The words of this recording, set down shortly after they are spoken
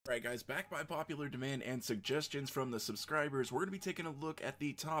Alright guys, back by popular demand and suggestions from the subscribers, we're going to be taking a look at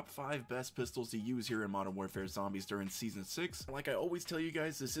the top 5 best pistols to use here in Modern Warfare Zombies during Season 6. Like I always tell you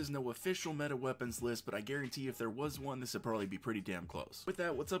guys, this is no official meta weapons list, but I guarantee if there was one, this would probably be pretty damn close. With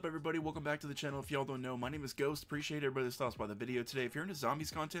that, what's up everybody, welcome back to the channel. If y'all don't know, my name is Ghost, appreciate everybody that stops by the video today. If you're into Zombies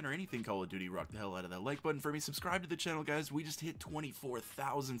content or anything Call of Duty, rock the hell out of that like button for me, subscribe to the channel guys. We just hit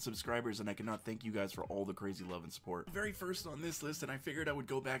 24,000 subscribers and I cannot thank you guys for all the crazy love and support. Very first on this list, and I figured I would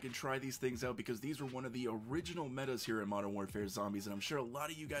go back and try these things out because these were one of the original metas here in Modern Warfare Zombies, and I'm sure a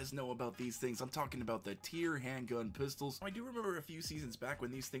lot of you guys know about these things. I'm talking about the tier handgun pistols. I do remember a few seasons back when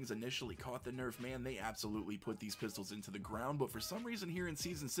these things initially caught the nerf, man, they absolutely put these pistols into the ground, but for some reason here in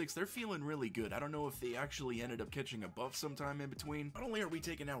Season 6, they're feeling really good. I don't know if they actually ended up catching a buff sometime in between. Not only are we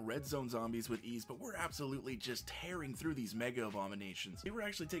taking out red zone zombies with ease, but we're absolutely just tearing through these mega abominations. They were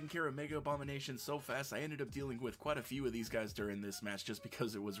actually taking care of mega abominations so fast, I ended up dealing with quite a few of these guys during this match just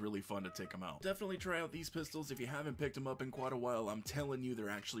because it was really fun to take them out. Definitely try out these pistols if you haven't picked them up in quite a while. I'm telling you, they're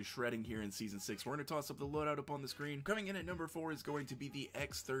actually shredding here in Season 6. We're going to toss up the loadout up on the screen. Coming in at number 4 is going to be the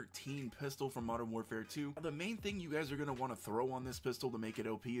X13 pistol from Modern Warfare 2. Now, the main thing you guys are going to want to throw on this pistol to make it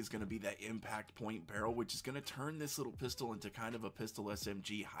OP is going to be that impact point barrel, which is going to turn this little pistol into kind of a pistol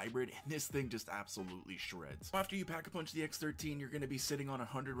SMG hybrid, and this thing just absolutely shreds. After you pack a punch the X13, you're going to be sitting on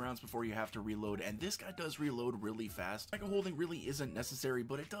 100 rounds before you have to reload, and this guy does reload really fast. Mega holding really isn't necessary,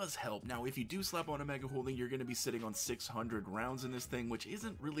 but it does help. Now, if you do slap on a mega holding, you're going to be sitting on 600 rounds in this thing, which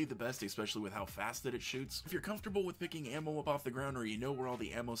isn't really the best, especially with how fast that it shoots. If you're comfortable with picking ammo up off the ground, or you know where all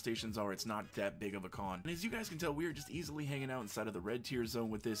the ammo stations are, it's not that big of a con. And as you guys can tell, we are just easily hanging out inside of the red tier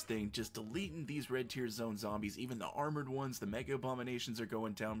zone with this thing, just deleting these red tier zone zombies. Even the armored ones, the mega abominations are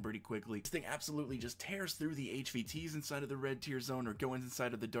going down pretty quickly. This thing absolutely just tears through the HVTs inside of the red tier zone, or going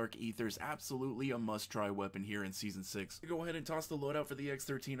inside of the dark ethers. Absolutely a must-try weapon here in Season 6. Go ahead and toss the loadout for the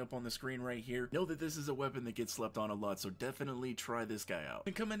X13 up on the screen right here. Know that this is a weapon that gets slept on a lot, so definitely try this guy out.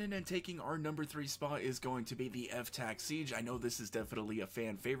 And coming in and taking our number 3 spot is going to be the F-Tac Siege. I know this is definitely a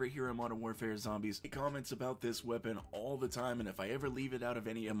fan favorite here in Modern Warfare Zombies. He comments about this weapon all the time, and if I ever leave it out of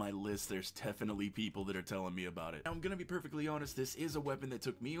any of my lists, there's definitely people that are telling me about it. Now, I'm gonna be perfectly honest, this is a weapon that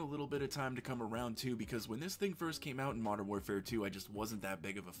took me a little bit of time to come around to, because when this thing first came out in Modern Warfare 2, I just wasn't that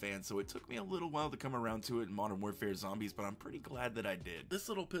big of a fan, so it took me a little while to come around to it in Modern Warfare Zombies, but I'm pretty glad that I did. This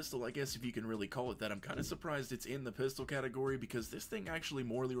little pistol, I guess if you can really call it that, I'm kind of surprised it's in the pistol category, because this thing actually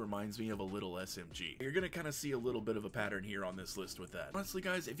morely reminds me of a little SMG. You're gonna kind of see a little bit of a pattern here on this list with that. Honestly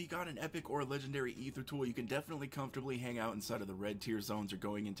guys, if you got an epic or a legendary ether tool, you can definitely comfortably hang out inside of the red tier zones or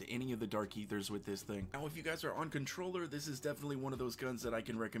going into any of the dark ethers with this thing. Now if you guys are on controller, this is definitely one of those guns that I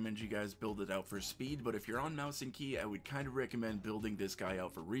can recommend you guys build it out for speed, but if you're on mouse and key, I would kind of recommend building this guy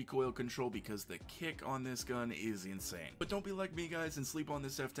out for recoil control, because the kick on this gun is insane. But don't be like me guys and sleep on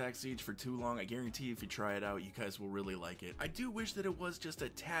this F-Tac Siege for too long. I guarantee if you try it out, you guys will really like it. I do wish that it was just a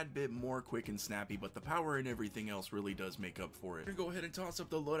tad bit more quick and snappy, but the power and everything else really does make up for it. I'm gonna go ahead and toss up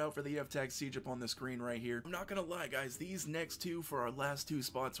the loadout for the F-Tac Siege up on the screen right here. I'm not gonna lie guys, these next two for our last 2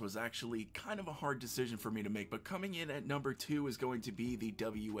 spots was actually kind of a hard decision for me to make, but coming in at number 2 is going to be the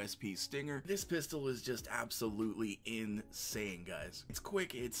WSP Stinger. This pistol is just absolutely insane guys. It's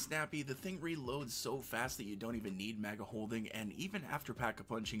quick, it's snappy, the thing reloads so fast that you don't even need mega holding, and even after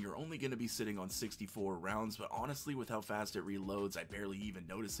pack-a-punching, you're only gonna be sitting on 64 rounds, but honestly with how fast it reloads, I barely even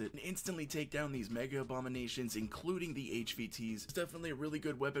notice it, and instantly take down these mega abominations, including the HVTs. It's definitely a really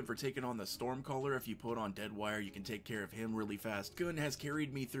good weapon for taking on the Stormcaller. If you put on Deadwire, you can take care of him really fast. Gun has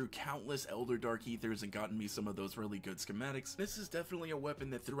carried me through countless Elder Dark Ethers and gotten me some of those really good schematics. This is definitely a weapon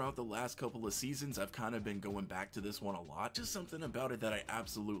that throughout the last couple of seasons, I've kind of been going back to this one a lot. Just something about it that I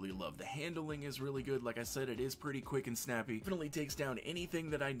absolutely love. The handling is really good. Like I said, it is pretty quick and snappy. Definitely takes down anything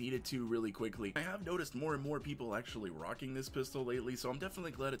that I needed to really quickly. I have noticed more and more people actually rocking this pistol lately, so I'm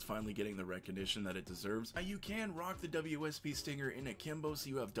definitely glad it's finally getting the recognition that it deserves. Now you can rock the WSP Stinger in akimbo, so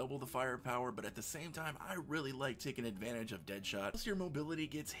you have double the firepower, but at the same time, I really like taking advantage of Deadshot. Plus your mobility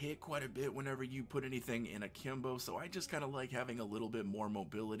gets hit quite a bit whenever you put anything in akimbo, so I just kind of like having a little bit more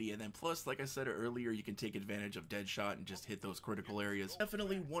mobility, and then plus, like I said earlier, you can take advantage of Deadshot and just hit those critical areas.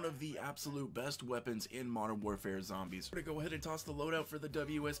 Definitely one of the absolute best weapons in Modern Warfare Zombies. I'm gonna go ahead and toss the loadout for the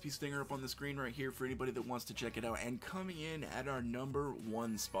WSP Stinger up on the screen right here for anybody that wants to check it out, and coming in at our number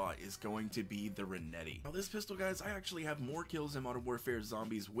 1 spot is going to be the Renetti. Now this pistol guys, I actually have more kills in Modern Warfare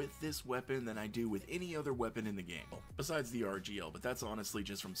Zombies with this weapon than I do with any other weapon in the game. Well, besides the RGL, but that's honestly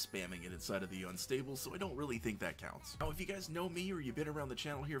just from spamming it inside of the unstable, so I don't really think that counts. Now if you guys know me or you've been around the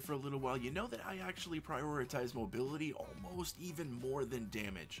channel here for a little while, you know that I actually prioritize mobility almost even more than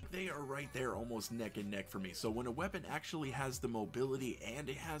damage. They are right there almost neck and neck for me, so when a weapon actually has the mobility mobility and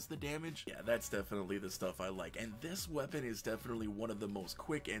it has the damage, yeah, that's definitely the stuff I like. And this weapon is definitely one of the most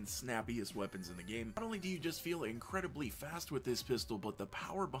quick and snappiest weapons in the game. Not only do you just feel incredibly fast with this pistol, but the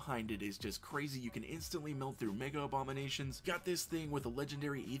power behind it is just crazy. You can instantly melt through mega abominations. You got this thing with a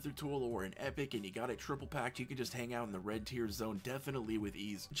legendary Aether tool or an epic, and you got it triple packed. You can just hang out in the red tier zone definitely with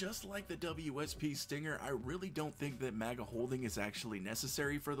ease. Just like the WSP Stinger, I really don't think that maga holding is actually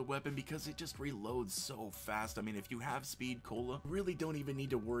necessary for the weapon because it just reloads so fast. I mean, if you have speed cola, you really don't even need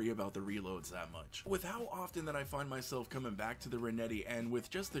to worry about the reloads that much. With how often that I find myself coming back to the Renetti, and with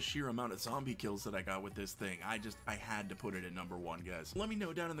just the sheer amount of zombie kills that I got with this thing, I had to put it at number 1, guys. Let me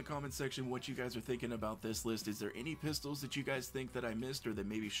know down in the comment section what you guys are thinking about this list. Is there any pistols that you guys think that I missed or that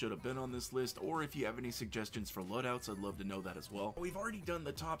maybe should have been on this list? Or if you have any suggestions for loadouts, I'd love to know that as well. We've already done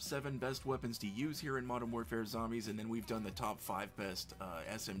the top 7 best weapons to use here in Modern Warfare Zombies, and then we've done the top 5 best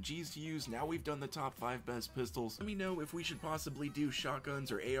SMGs to use. Now we've done the top 5 best pistols. Let me know if we should possibly do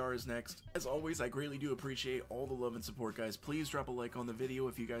shotguns or ARs next. As always, I greatly do appreciate all the love and support, guys. Please drop a like on the video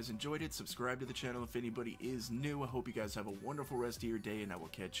if you guys enjoyed it. Subscribe to the channel if anybody is new. I hope you guys have a wonderful rest of your day, and I will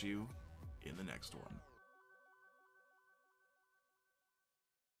catch you in the next one.